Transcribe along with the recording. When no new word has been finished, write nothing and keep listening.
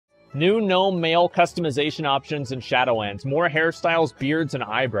New gnome male customization options in Shadowlands. More hairstyles, beards, and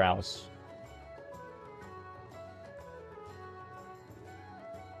eyebrows.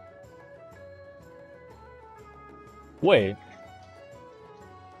 Wait.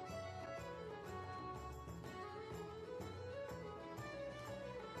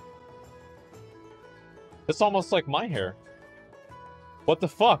 It's almost like my hair. What the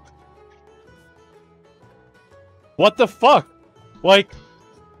fuck? What the fuck? Like,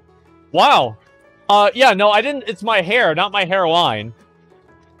 wow. Yeah, no, I didn't. It's my hair, not my hairline.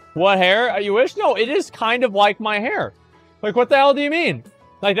 What hair? You wish? No, it is kind of like my hair. Like, what the hell do you mean?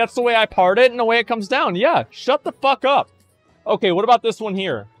 Like, that's the way I part it and the way it comes down. Yeah, shut the fuck up. Okay, what about this one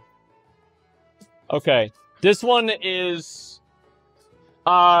here? Okay, this one is...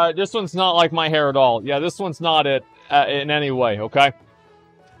 this one's not like my hair at all. Yeah, this one's not it in any way, okay?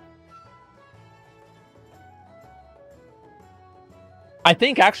 I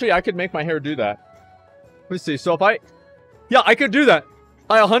think, actually, I could make my hair do that. Let me see. So if I... Yeah, I could do that.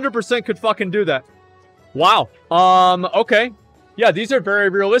 I 100% could fucking do that. Wow. Okay. Yeah, these are very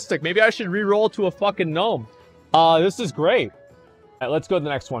realistic. Maybe I should re-roll to a fucking gnome. This is great. All right, let's go to the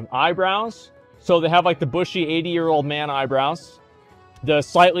next one. Eyebrows. So they have, like, the bushy 80-year-old man eyebrows. The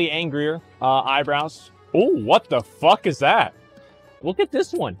slightly angrier eyebrows. Oh, what the fuck is that? Look at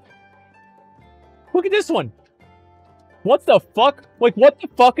this one. Look at this one. What the fuck? Like, what the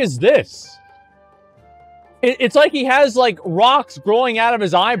fuck is this? It's like he has, like, rocks growing out of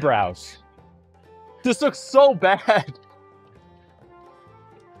his eyebrows. This looks so bad.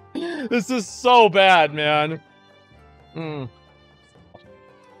 This is so bad, man.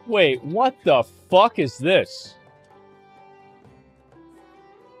 Wait, what the fuck is this?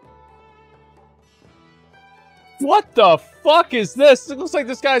 What the fuck is this? It looks like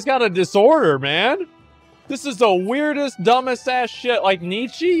this guy's got a disorder, man. This is the weirdest, dumbest ass shit. Like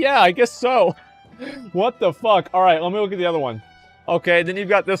Nietzsche? Yeah, I guess so. What the fuck? All right, let me look at the other one. Okay, then you've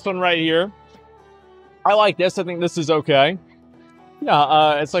got this one right here. I like this. I think this is okay.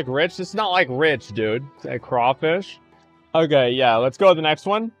 Yeah, it's like rich. It's not like rich, dude. It's like crawfish. Okay, yeah, let's go to the next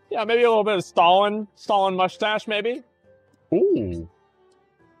one. Yeah, maybe a little bit of Stalin mustache, maybe. Ooh.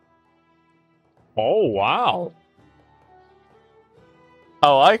 Oh, wow. I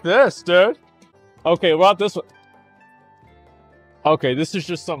like this, dude. Okay, what about this one? Okay, this is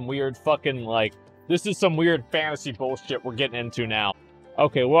just some weird fucking, like... This is some weird fantasy bullshit we're getting into now.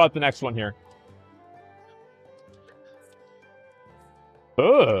 Okay, what about the next one here?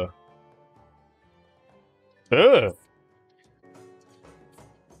 Ugh. Ugh.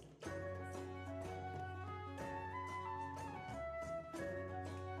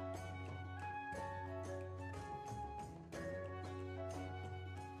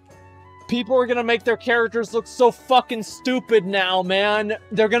 People are gonna make their characters look so fucking stupid now, man.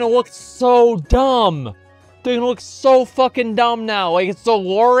 They're gonna look so dumb. They're gonna look so fucking dumb now. Like, it's the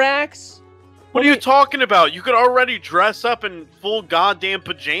Lorax? What are you talking about? You could already dress up in full goddamn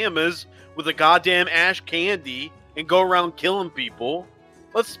pajamas with a goddamn ash candy and go around killing people.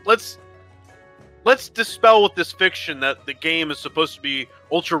 Let's dispel with this fiction that the game is supposed to be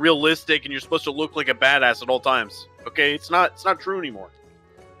ultra realistic and you're supposed to look like a badass at all times. Okay, it's not true anymore.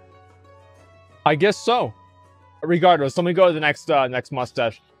 I guess so. Regardless, let me go to the next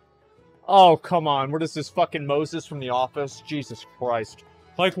mustache. Oh, come on. What is this, fucking Moses from The Office? Jesus Christ.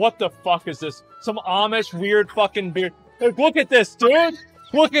 Like, what the fuck is this? Some Amish weird fucking beard. Like, look at this, dude!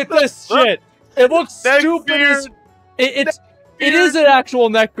 Look at this shit! It looks stupid as... It is an actual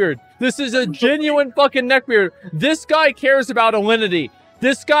neckbeard. This is a genuine fucking neckbeard. This guy cares about Alinity.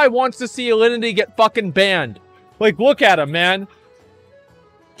 This guy wants to see Alinity get fucking banned. Like, look at him, man.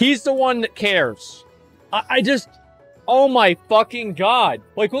 He's the one that cares. I just... Oh my fucking god.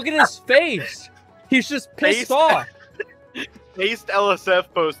 Like, look at his face. He's just pissed off. Paste LSF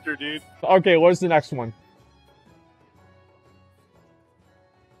poster, dude. Okay, what's the next one?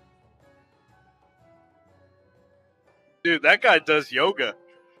 Dude, that guy does yoga.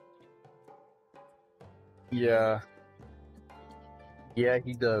 Yeah. Yeah,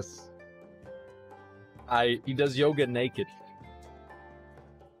 he does. He does yoga naked.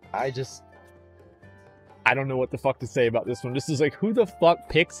 I don't know what the fuck to say about this one. This is like, who the fuck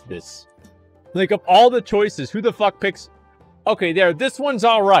picks this? Like, of all the choices, who the fuck picks... Okay, there. This one's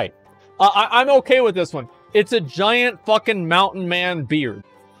alright. I'm okay with this one. It's a giant fucking mountain man beard.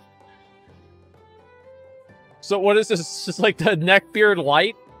 So what is this? It's just like the neck beard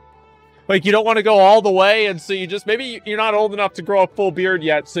light? Like, you don't want to go all the way, and so you just... Maybe you're not old enough to grow a full beard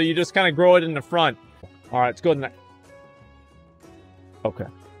yet, so you just kind of grow it in the front. Alright, let's go to the next... Okay.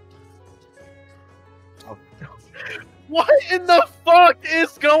 What in the fuck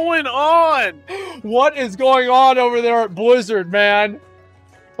is going going on? What is going on over there at Blizzard, man?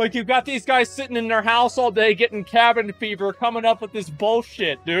 Like, you've got these guys sitting in their house all day getting cabin fever, coming up with this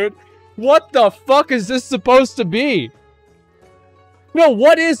bullshit, dude. What the fuck is this supposed to be? No,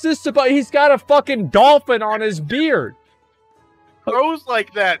 what is this about? He's got a fucking dolphin on his beard. Throws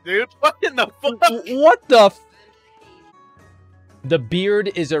like that, dude. What in the fuck? What the The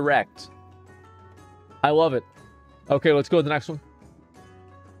beard is erect. I love it. Okay, let's go to the next one.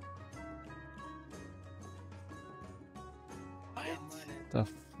 What? The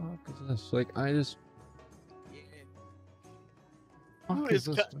fuck is this? Like, I just... Who Fuck is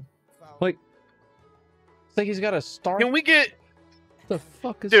is this? Like, it's like he's got a star. Can we get... The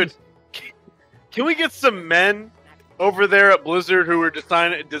fuck is Dude, this? can we get some men over there at Blizzard who are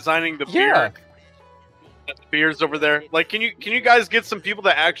designing the Yeah. beards over there? Like, can you guys get some people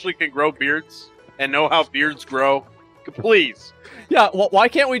that actually can grow beards and know how beards grow? Please. Yeah, well, why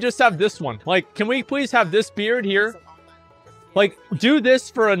can't we just have this one? Like, can we please have this beard here? Like, do this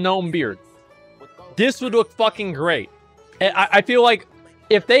for a gnome beard. This would look fucking great. And I feel like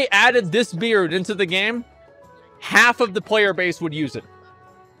if they added this beard into the game, half of the player base would use it.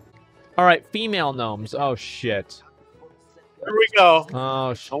 All right, female gnomes. Oh, shit. There we go.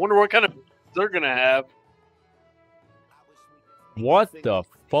 Oh, I wonder what kind of they're gonna have. what the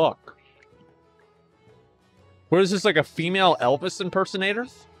fuck? What is this, like a female Elvis impersonator?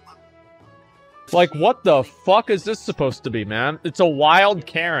 Like, what the fuck is this supposed to be, man? It's a wild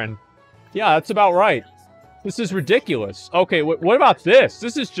Karen. Yeah, that's about right. This is ridiculous. Okay, what about this?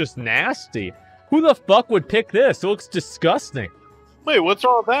 This is just nasty. Who the fuck would pick this? It looks disgusting. Wait, what's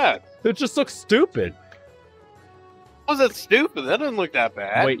wrong with that? It just looks stupid. How's that stupid? That doesn't look that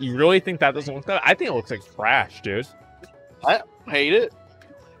bad. Wait, you really think that doesn't look that? I think it looks like trash, dude. I hate it.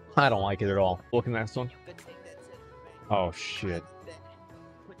 I don't like it at all. Look at this one. Oh, shit.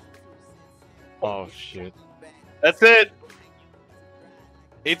 Oh, shit. That's it.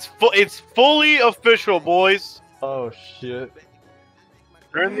 It's fully official, boys. Oh, shit.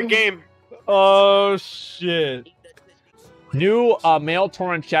 They're in the game. Oh, shit. New male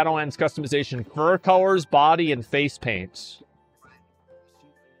Torrent Shadowlands customization. Fur colors, body, and face paints.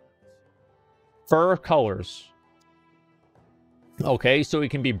 Fur colors. Okay, so he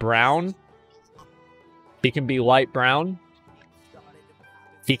can be brown. He can be light brown.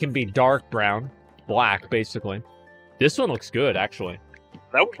 He can be dark brown. Black, basically. This one looks good, actually.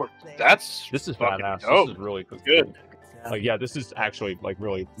 This is fucking badass. dope. This is really Good. Like, yeah, this is actually, like,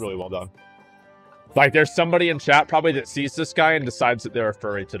 really, really well done. Like, there's somebody in chat probably that sees this guy and decides that they're a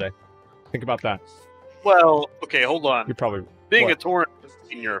furry today. Think about that. Well, okay, hold on. You're probably... Being what? a torrent doesn't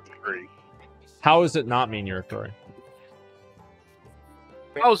mean you're a furry. How does it not mean you're a furry?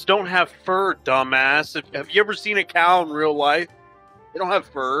 Cows don't have fur, dumbass. Have you ever seen a cow in real life? They don't have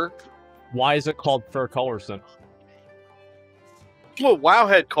fur. Why is it called fur colors then? That's what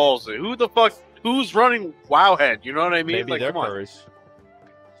Wowhead calls it. Who the fuck? Who's running Wowhead? You know what I mean? Maybe Like, they're come on. furries.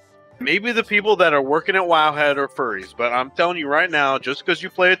 Maybe the people that are working at Wowhead are furries, but I'm telling you right now, just because you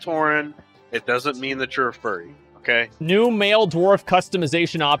play a Tauren, it doesn't mean that you're a furry. Okay? New male dwarf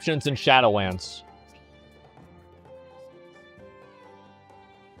customization options in Shadowlands.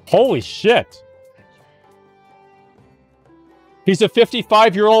 Holy shit. He's a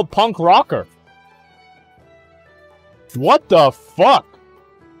 55-year-old punk rocker. What the fuck?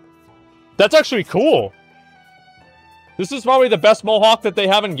 That's actually cool. This is probably the best mohawk that they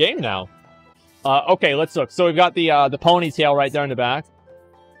have in game now. Okay, let's look. So we've got the ponytail right there in the back.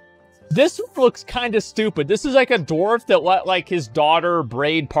 This one looks kind of stupid. This is like a dwarf that let, like, his daughter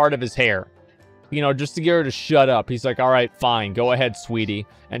braid part of his hair. You know, just to get her to shut up. He's like, all right, fine. Go ahead, sweetie.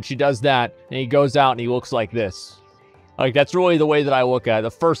 And she does that, and he goes out and he looks like this. Like, that's really the way that I look at it.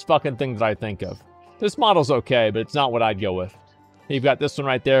 The first fucking thing that I think of. This model's okay, but it's not what I'd go with. You've got this one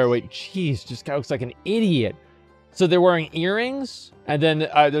right there. Wait, jeez, this guy looks like an idiot. So they're wearing earrings, and then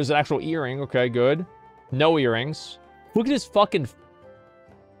there's an actual earring. Okay, good. No earrings. Look at his fucking...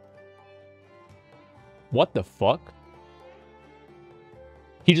 What the fuck?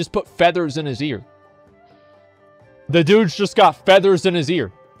 He just put feathers in his ear. The dude's just got feathers in his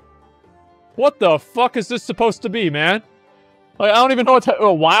ear. What the fuck is this supposed to be, man? Like, I don't even know what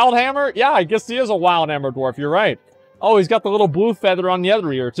a wild hammer? Yeah, I guess he is a wild hammer dwarf. You're right. Oh, he's got the little blue feather on the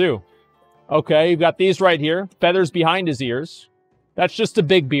other ear, too. Okay, you've got these right here. Feathers behind his ears. That's just a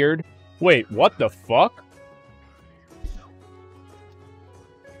big beard. Wait, what the fuck?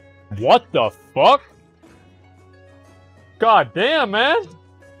 What the fuck? God damn, man.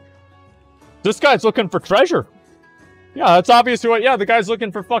 This guy's looking for treasure. Yeah, that's obviously what... Yeah, the guy's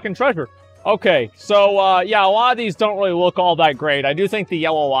looking for fucking treasure. Okay, so, yeah, a lot of these don't really look all that great. I do think the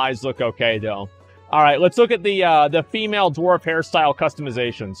yellow eyes look okay, though. All right, let's look at the female dwarf hairstyle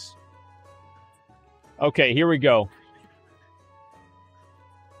customizations. Okay, here we go.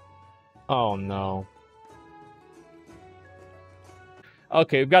 Oh, no.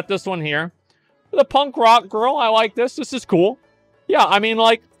 Okay, we've got this one here. The punk rock girl, I like this. This is cool. Yeah, I mean,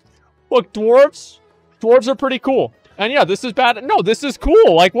 like, look, dwarves are pretty cool. And yeah, this is bad. No, this is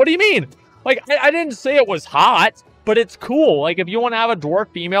cool. Like, what do you mean? Like, I didn't say it was hot, but it's cool. Like, if you want to have a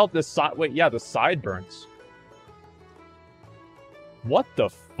dwarf female, the side... Wait, yeah, the sideburns. What the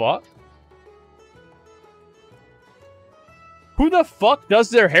fuck? Who the fuck does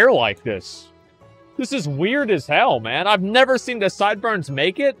their hair like this? This is weird as hell, man. I've never seen the sideburns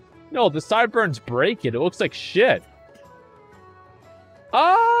make it. No, the sideburns break it. It looks like shit.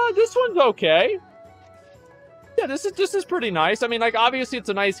 This one's okay. Yeah, this is pretty nice. I mean, like, obviously it's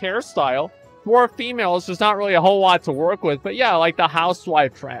a nice hairstyle. Dwarf female is just not really a whole lot to work with. But yeah, like the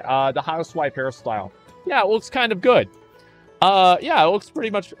housewife hairstyle. Yeah, it looks kind of good. Yeah, it looks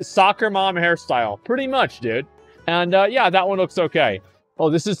pretty much soccer mom hairstyle. Pretty much, dude. And, yeah, that one looks okay. Oh,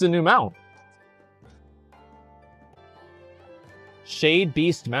 this is the new mount. Shade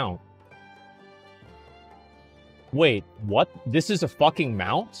Beast mount. Wait, what? This is a fucking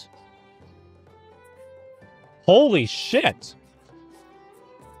mount? Holy shit.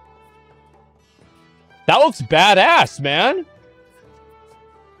 That looks badass, man.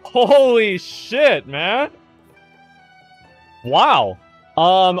 Holy shit, man. Wow.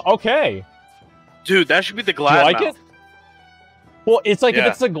 Okay. Dude, that should be the Do you glad like mount. it? Well, it's like, Yeah.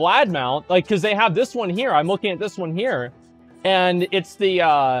 if it's the glad mount, like, because they have this one here. I'm looking at this one here. And it's the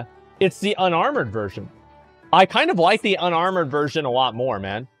unarmored version. I kind of like the unarmored version a lot more,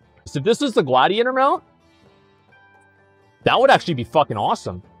 man. So if this was the gladiator mount, that would actually be fucking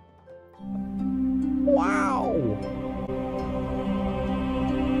awesome. Wow.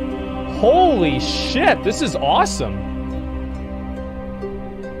 Holy shit, this is awesome.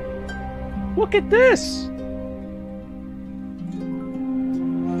 Look at this.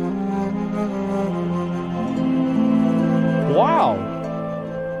 Wow.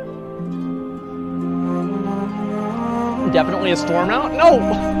 Definitely a storm mount? No!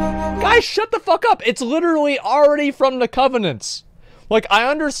 Guys, shut the fuck up! It's literally already from the Covenants. Like,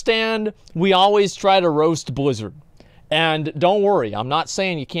 I understand we always try to roast Blizzard. And don't worry, I'm not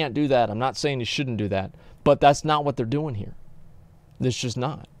saying you can't do that. I'm not saying you shouldn't do that. But that's not what they're doing here. It's just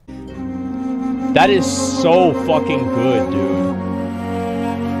not. That is so fucking good, dude.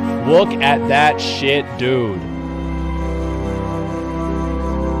 Look at that shit, dude.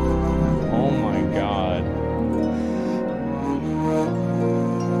 Oh my god.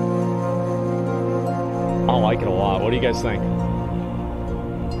 I like it a lot. What do you guys think?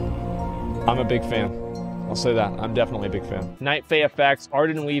 I'm a big fan. I'll say that. I'm definitely a big fan. Night Fae effects,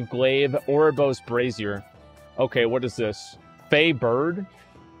 Arden Weave Glaive, Ouroboros Brazier. Okay, what is this? Fae Bird?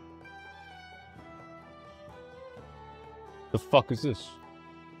 The fuck is this?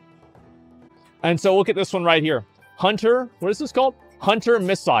 And so look at this one right here. Hunter, what is this called? Hunter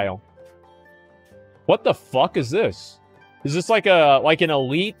Missile. What the fuck is this? Is this like an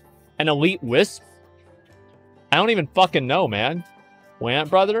elite wisp? I don't even fucking know, man. Lant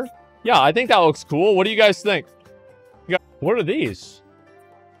brother? Yeah, I think that looks cool. What do you guys think? What are these?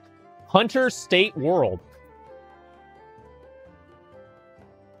 Hunter State World.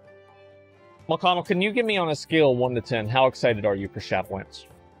 McConnell, can you give me on a scale of 1 to 10, how excited are you for Shadowlands?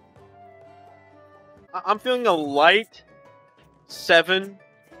 I'm feeling a light 7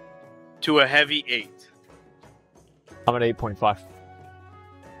 to a heavy 8. I'm at 8.5.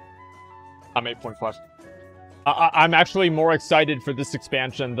 I'm 8.5. I'm actually more excited for this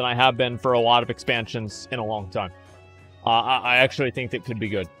expansion than I have been for a lot of expansions in a long time. I actually think that could be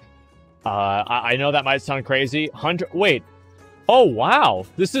good. I know that might sound crazy. Wait. Oh, wow.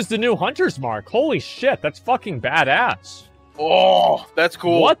 This is the new Hunter's Mark. Holy shit, that's fucking badass. Oh, that's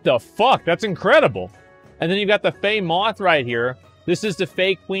cool. What the fuck? That's incredible. And then you've got the Fae Moth right here. This is the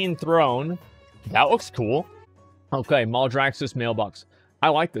Fae Queen Throne. That looks cool. Okay, Maldraxxus Mailbox. I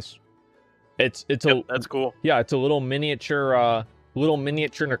like this. It's that's cool. Yeah, it's a little miniature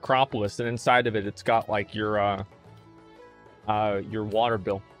necropolis, and inside of it, it's got like your water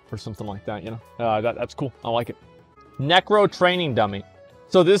bill or something like that. You know, that's cool. I like it. Necro training dummy.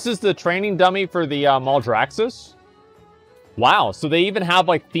 So this is the training dummy for the Maldraxxus. Wow. So they even have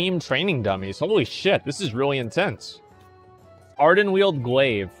like themed training dummies. Holy shit, this is really intense. Arden Wield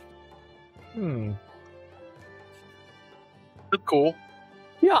Glaive. That's cool.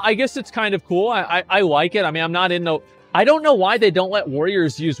 Yeah, I guess it's kind of cool. I like it. I mean, I'm not into... I don't know why they don't let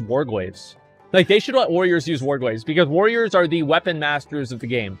warriors use warglaives. Like, they should let warriors use warglaives, because warriors are the weapon masters of the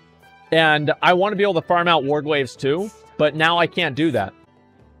game. And I want to be able to farm out warglaives too, but now I can't do that.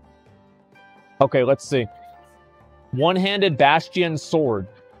 Okay, let's see. One-handed Bastion sword.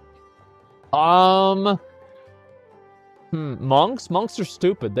 Monks? Monks are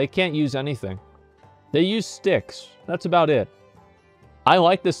stupid. They can't use anything. They use sticks. That's about it. I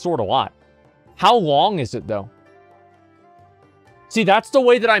like this sword a lot. How long is it, though? See, that's the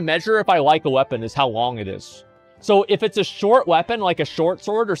way that I measure if I like a weapon, is how long it is. So if it's a short weapon, like a short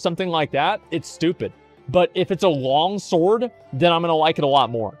sword or something like that, it's stupid. But if it's a long sword, then I'm going to like it a lot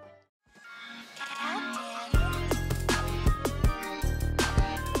more.